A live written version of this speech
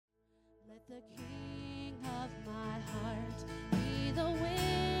the king of my heart be the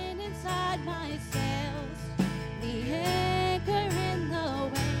wind inside my sails, the anchor in the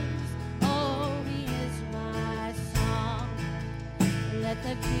waves. Oh, he is my song. Let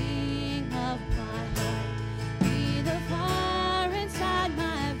the king of my heart be the fire inside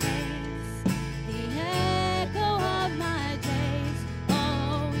my veins, the echo of my days.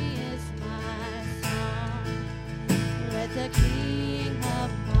 Oh, he is my song. Let the king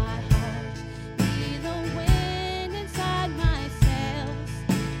of my heart be the wind inside my sails,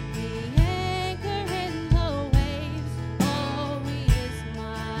 the anchor in the waves. Oh, he is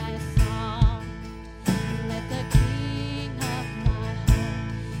my song. Let the king of my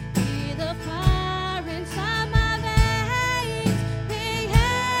heart be the fire inside my veins, the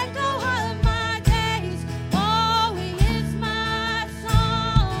echo of my days. Oh, he is my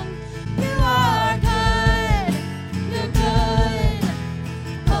song. You are good. You're good.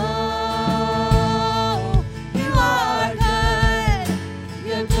 Oh, you are good.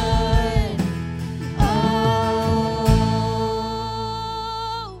 You're good. Oh.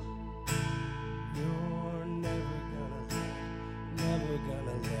 You're never gonna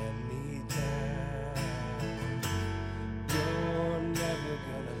let me down. You're never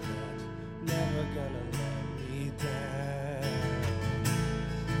gonna let me down.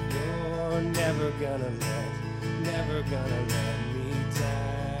 You're never gonna let me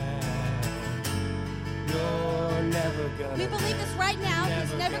down. You're never gonna. We believe this right now.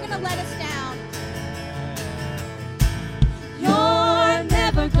 He's never going to let us down. You're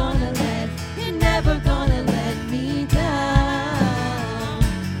never gonna let me down.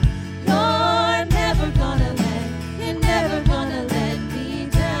 You're never gonna let me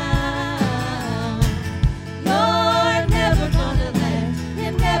down. You're never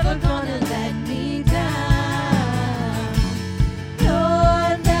gonna let me down.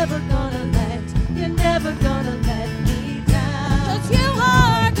 You're never gonna let me down. 'Cause you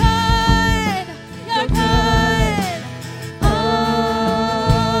are good. You're good. Oh,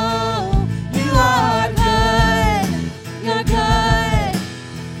 you are good. You're good.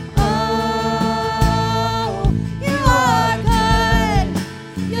 Oh, you are good.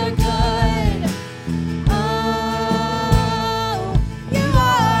 You're good. Oh, you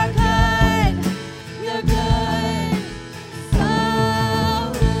are good. You're good. So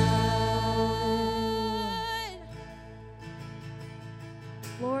good.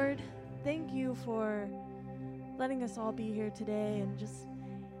 Lord, thank you for letting us all be here today, and just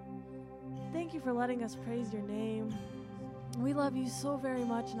thank you for letting us praise your name. We love you so very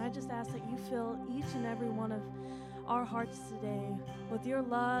much, and I just ask that you fill each and every one of our hearts today with your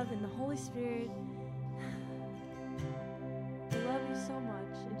love and the Holy Spirit. We love you so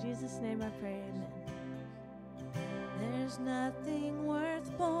much. In Jesus' name I pray, amen. There's nothing worth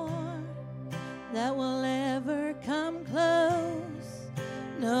more that will ever come close.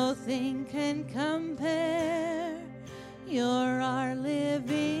 Nothing can compare. You're our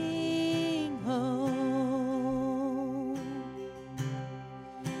living hope.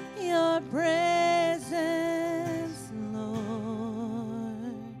 Your presence,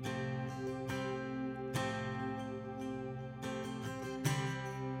 Lord.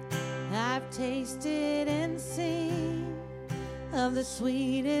 I've tasted and seen of the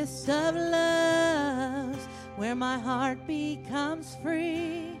sweetest of loves, where my heart becomes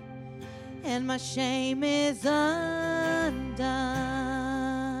free and my shame is undone.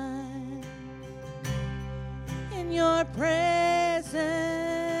 In your presence,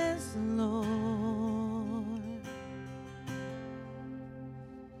 Lord.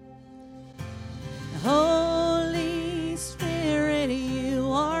 Holy Spirit, you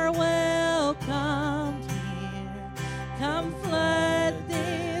are welcome here. Come flood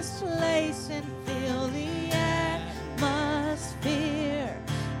this place and fill the atmosphere.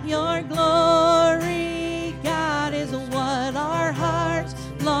 Your glory, God, is what our hearts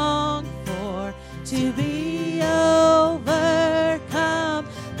long for, to be overcome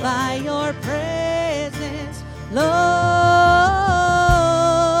by your presence, Lord.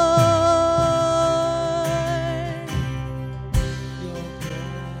 Your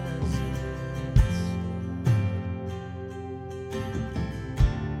presence.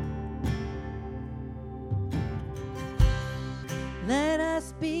 Let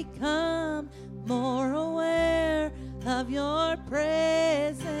us become more aware of your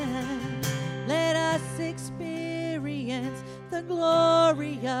presence. Let us experience the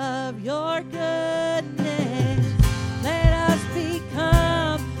glory of your goodness. Let us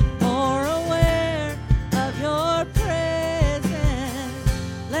become more aware of your presence.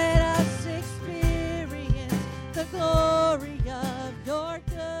 Let us experience the glory of your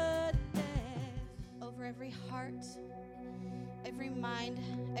goodness. mind,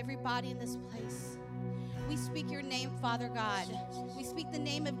 everybody in this place. We speak your name, Father God. We speak the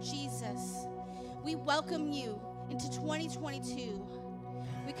name of Jesus. We welcome you into 2022.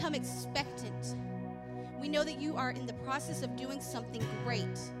 We come expectant. We know that you are in the process of doing something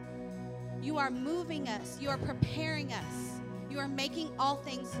great. You are moving us. You are preparing us. You are making all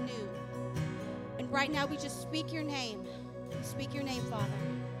things new. And right now we just speak your name. We speak your name, Father.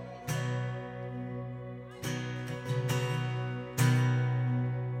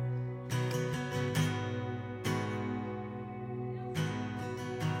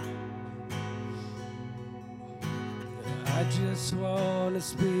 I just want to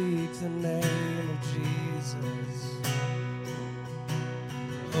speak the name of Jesus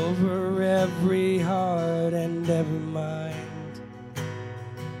over every heart and every mind.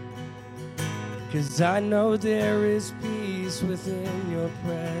 'Cause I know there is peace within your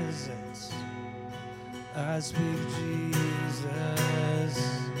presence. I speak Jesus.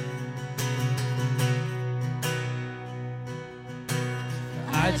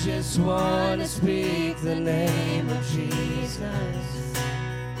 I just want to speak the name of Jesus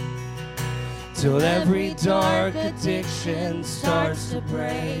till every dark addiction starts to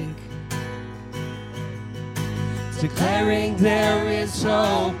break, declaring there is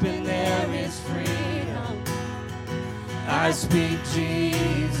hope and there is freedom. I speak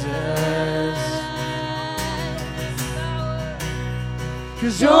Jesus.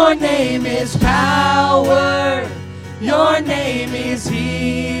 'Cause your name is power. Your name is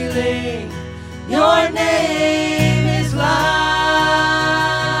healing. Your name is life.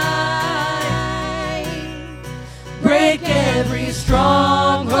 Break every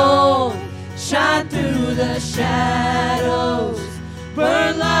stronghold. Shine through the shadows.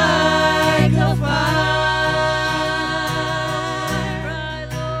 Burn like a fire,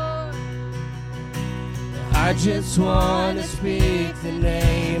 Lord. I just want to speak the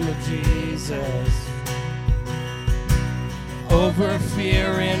name of Jesus over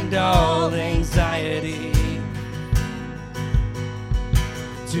fear and all anxiety,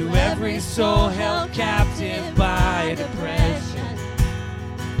 to every soul held captive by depression.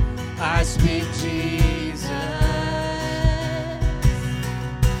 I speak Jesus.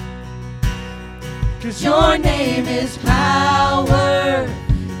 'Cause your name is power.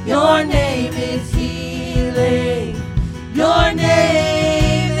 Your name is healing. Your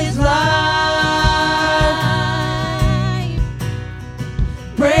name is life.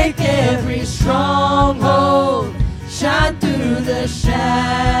 Break every stronghold. Shine through the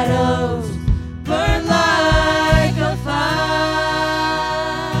shadows. Burn like a fire.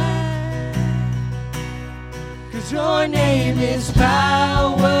 'Cause your name is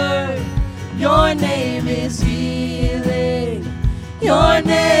power. Your name is healing. Your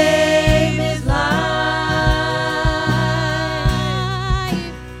name is life.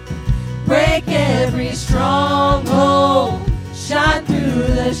 Break every stronghold. Shine through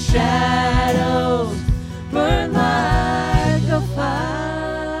the shadows. Burn like a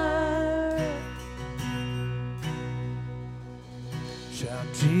fire. Shout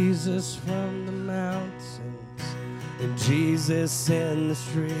Jesus from the mountains, and Jesus in the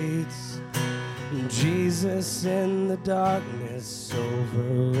streets, and Jesus in the darkness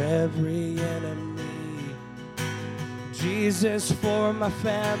over every enemy. Jesus for my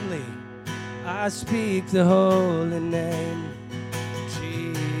family, I speak the holy name.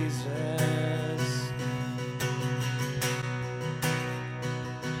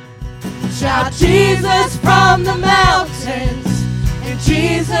 Shout Jesus from the mountains, and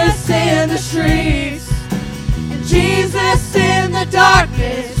Jesus in the streets, and Jesus in the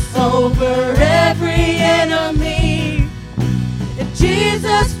darkness over every enemy. And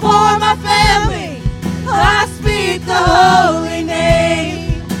Jesus for my family, I speak the holy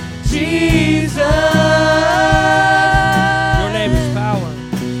name, Jesus. Your name is power.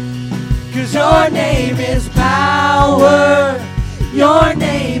 'Cause your name is power. Your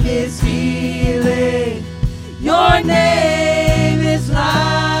name is healing. Your name is life.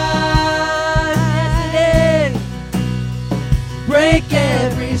 Break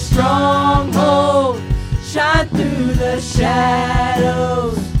every stronghold. Shine through the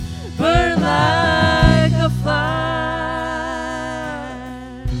shadows. Burn like a fire.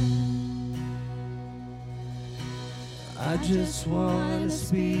 I just want to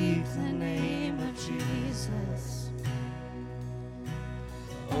speak the name of Jesus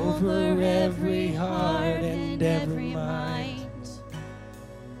over every heart and every mind.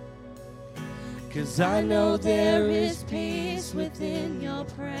 'Cause I know there is peace within your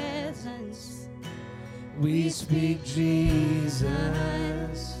presence. We speak Jesus.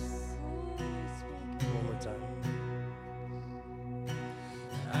 One more time.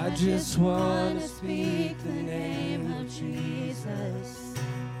 I just want to speak the name of Jesus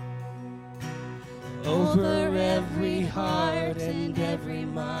over every heart and every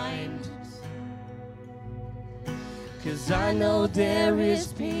mind. 'Cause I know there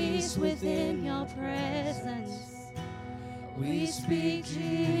is peace within your presence. We speak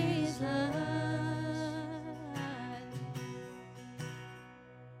Jesus.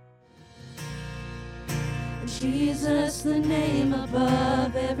 Jesus, the name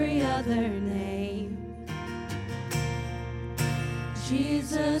above every other name.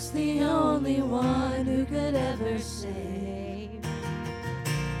 Jesus, the only one who could ever save.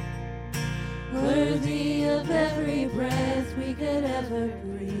 Worthy of every breath we could ever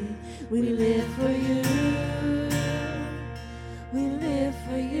breathe. We live for you. We live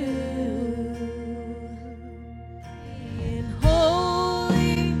for you. In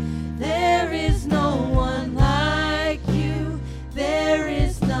holy, there is no one like you. There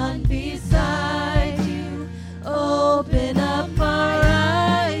is none beside you. Open up our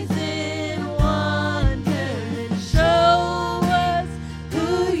eyes in wonder and show us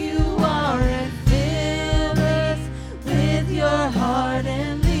who you are and fill us with your heart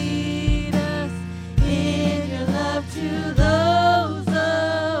and lead us in your love to those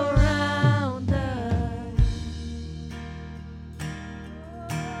around us.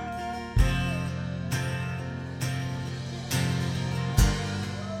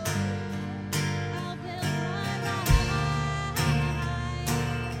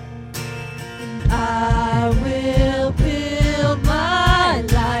 I will build my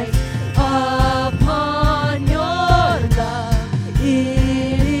life upon your love.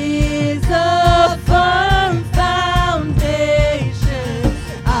 It is a firm foundation.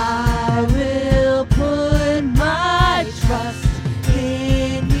 I will put my trust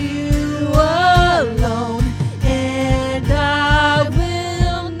in you alone, and I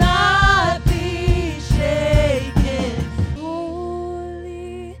will not be shaken.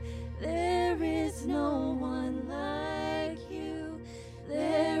 Holy, there is no one like you.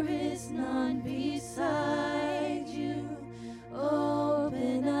 There is none beside you.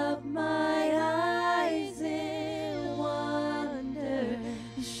 Open up my eyes in wonder.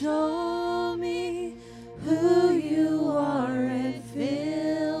 Show me who you are and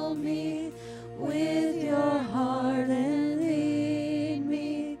fill me with your heart and lead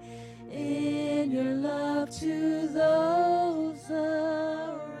me in your love to those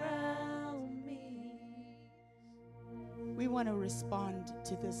around me. We want to respond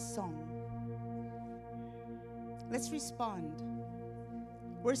to this song. Let's respond.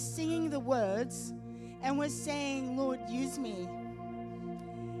 We're singing the words and we're saying, Lord, use me.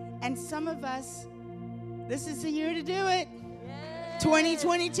 And some of us, this is the year to do it.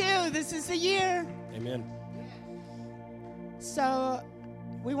 2022, this is the year. Amen. So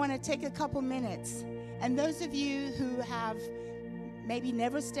we want to take a couple minutes. And those of you who have maybe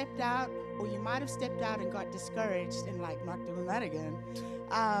never stepped out, or you might have stepped out and got discouraged and like, not doing that again.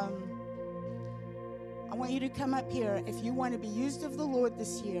 I want you to come up here if you want to be used of the Lord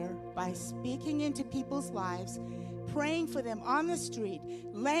this year by speaking into people's lives, praying for them on the street,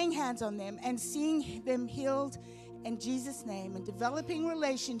 laying hands on them and seeing them healed in Jesus' name and developing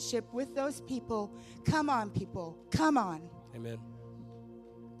relationship with those people. Come on, people. Come on. Amen.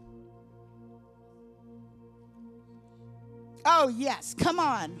 Oh, yes. Come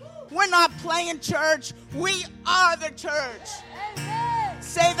on. We're not playing church. We are the church. Amen.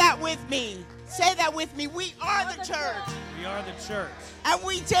 Say that with me. Say that with me. We are the church. We are the church. And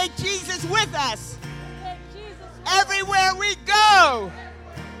we take Jesus with us. Take Jesus with Everywhere we go,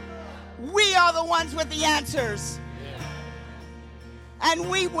 we are the ones with the answers. And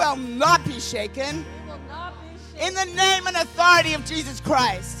we will not be shaken We will not be shaken. in the name and authority of Jesus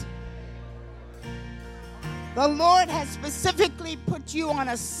Christ. The Lord has specifically put you on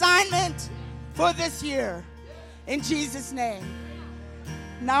assignment for this year. In Jesus' name.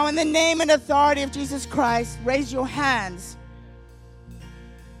 Now, in the name and authority of Jesus Christ, raise your hands.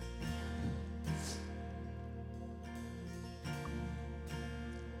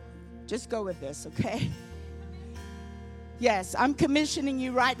 Just go with this, okay? Yes, I'm commissioning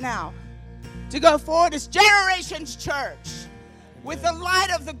you right now to go forward as Generations Church with the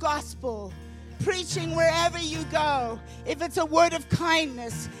light of the gospel, preaching wherever you go. If it's a word of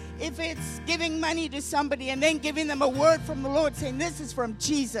kindness, if it's giving money to somebody and then giving them a word from the Lord saying, this is from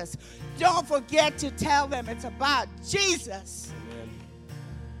Jesus. Don't forget to tell them it's about Jesus. Amen.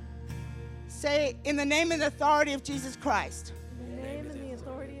 Say, in the name and authority of Jesus Christ, In the name and the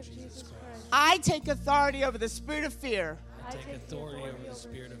authority of Jesus Christ. I take authority over the spirit of fear. I take authority over the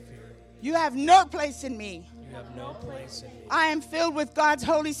spirit of fear. You have no place in me. You You have no place in me. I am filled with God's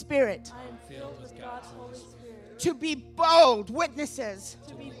Holy Spirit I am filled with God's Holy Spirit. to be bold witnesses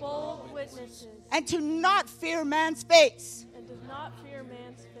To be bold witnesses. and to not fear man's face. And to not fear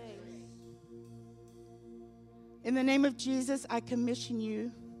man's face. In the name of Jesus, I commission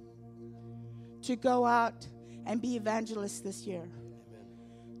you to go out and be evangelists this year.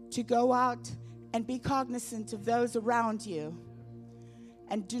 To go out and be cognizant of those around you.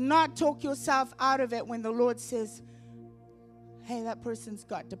 And do not talk yourself out of it when the Lord says, hey, that person's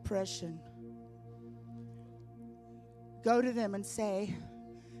got depression. Go to them and say,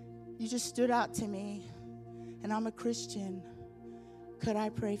 you just stood out to me, and I'm a Christian. Could I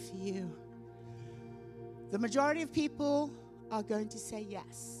pray for you? The majority of people are going to say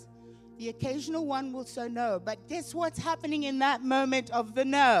yes. The occasional one will say no. But guess what's happening in that moment of the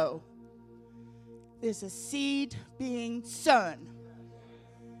no? There's a seed being sown.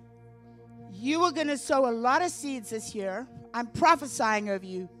 You are going to sow a lot of seeds this year. I'm prophesying over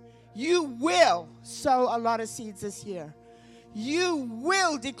you. You will sow a lot of seeds this year. You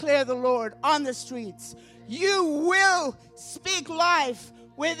will declare the Lord on the streets. You will speak life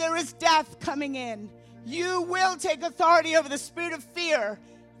where there is death coming in. You will take authority over the spirit of fear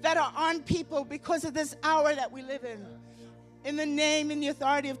that are on people because of this hour that we live in. In the name and the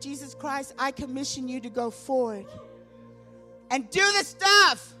authority of Jesus Christ, I commission you to go forward and do the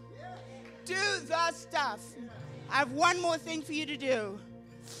stuff. Do the stuff. I have one more thing for you to do.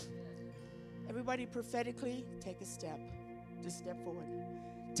 Everybody prophetically, take a step. Just step forward.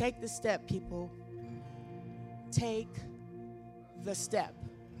 Take the step, people. Take the step.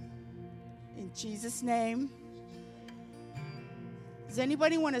 In Jesus' name. Does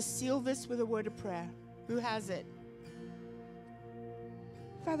anybody want to seal this with a word of prayer? Who has it?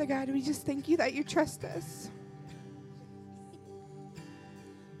 Father God, we just thank you that you trust us.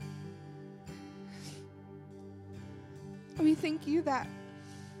 We thank you that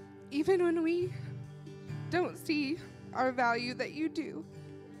even when we don't see our value, that you do.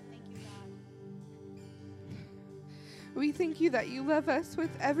 Thank you, God. We thank you that you love us with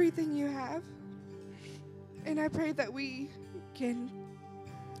everything you have. And I pray that we can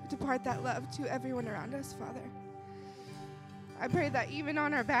depart that love to everyone around us, Father. I pray that even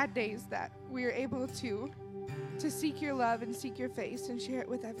on our bad days that we are able to seek your love and seek your face and share it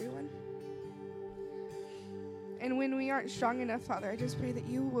with everyone. And when we aren't strong enough, Father, I just pray that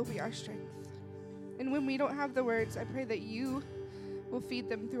you will be our strength. And when we don't have the words, I pray that you will feed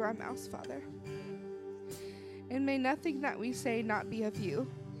them through our mouths, Father. And may nothing that we say not be of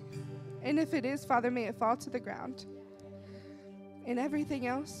you. And if it is, Father, may it fall to the ground. And everything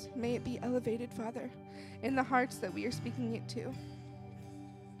else, may it be elevated, Father, in the hearts that we are speaking it to.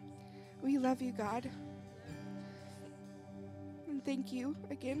 We love you, God. And thank you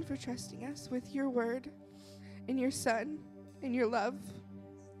again for trusting us with your word and your Son and your love.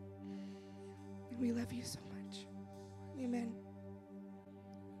 And we love you so much. Amen.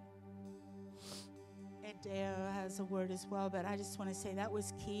 Ed Deo has a word as well, but I just want to say that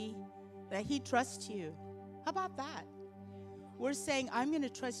was key, that he trusts you. How about that? We're saying, I'm going to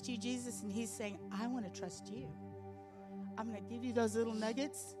trust you, Jesus, and he's saying, I want to trust you. I'm going to give you those little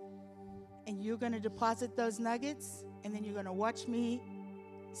nuggets, and you're going to deposit those nuggets, and then you're going to watch me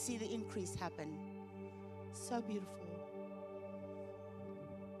see the increase happen. So beautiful.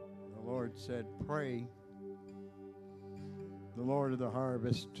 The Lord said, pray, the Lord of the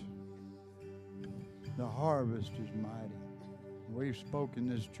harvest. The harvest is mighty. We've spoken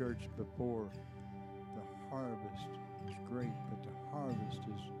this church before. The harvest is great, but the harvest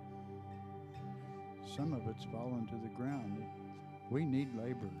is, some of it's fallen to the ground. We need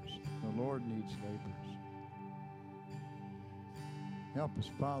laborers. The Lord needs laborers. Help us,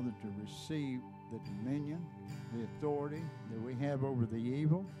 Father, to receive the dominion, the authority that we have over the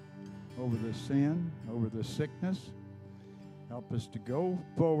evil, over the sin, over the sickness. Help us to go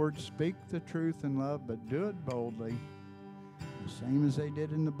forward, speak the truth in love, but do it boldly, the same as they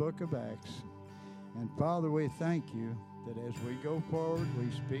did in the book of Acts. And Father, we thank you that as we go forward,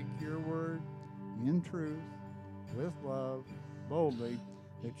 we speak your word in truth, with love, boldly,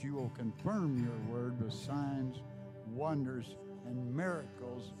 that you will confirm your word with signs, wonders, and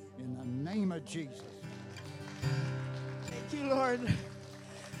miracles in the name of Jesus. Thank you, Lord.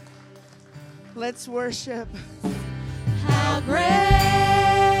 Let's worship. How great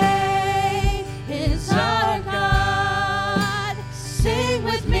is our God. Sing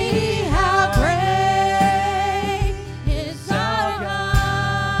with me, how great is our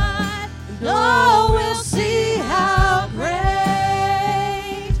God. Oh, we'll see how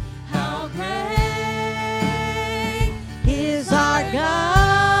great is our God.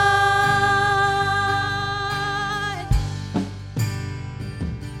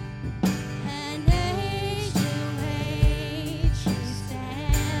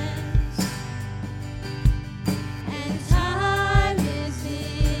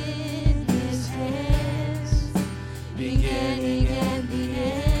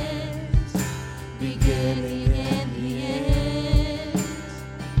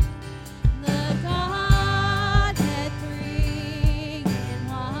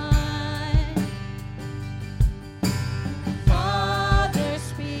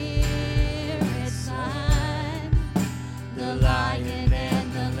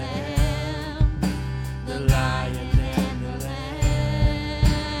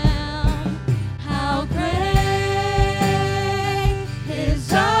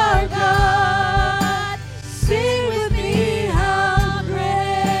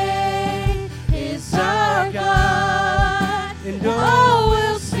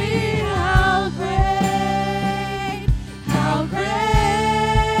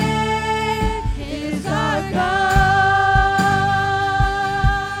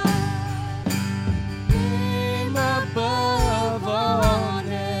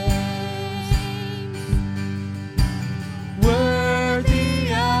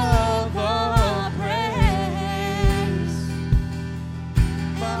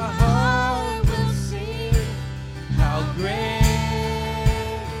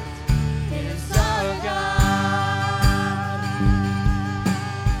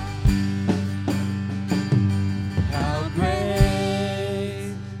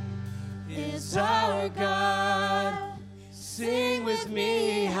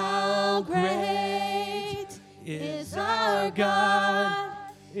 how great is our God.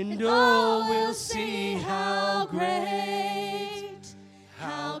 And oh, we'll see how great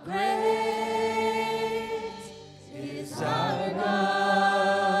is our God.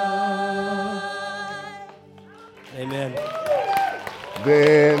 Amen.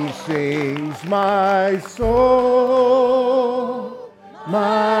 Then sings my soul,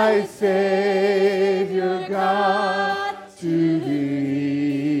 my Savior God, to thee.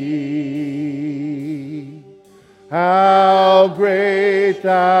 How great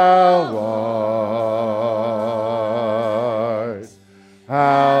thou art,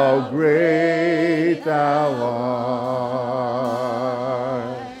 how great thou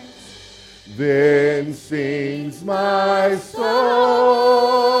art. Then sings my soul,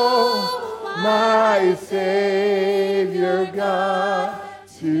 my Savior God,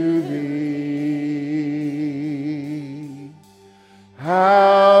 to thee.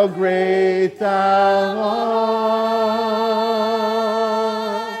 How great thou art,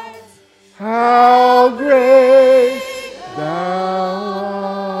 how great thou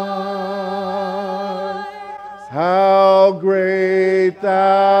art, how great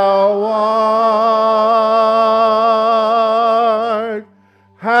thou art,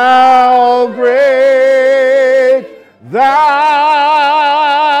 how great thou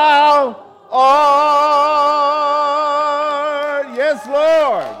art. Yes,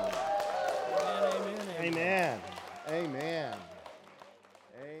 Lord. Amen. Amen.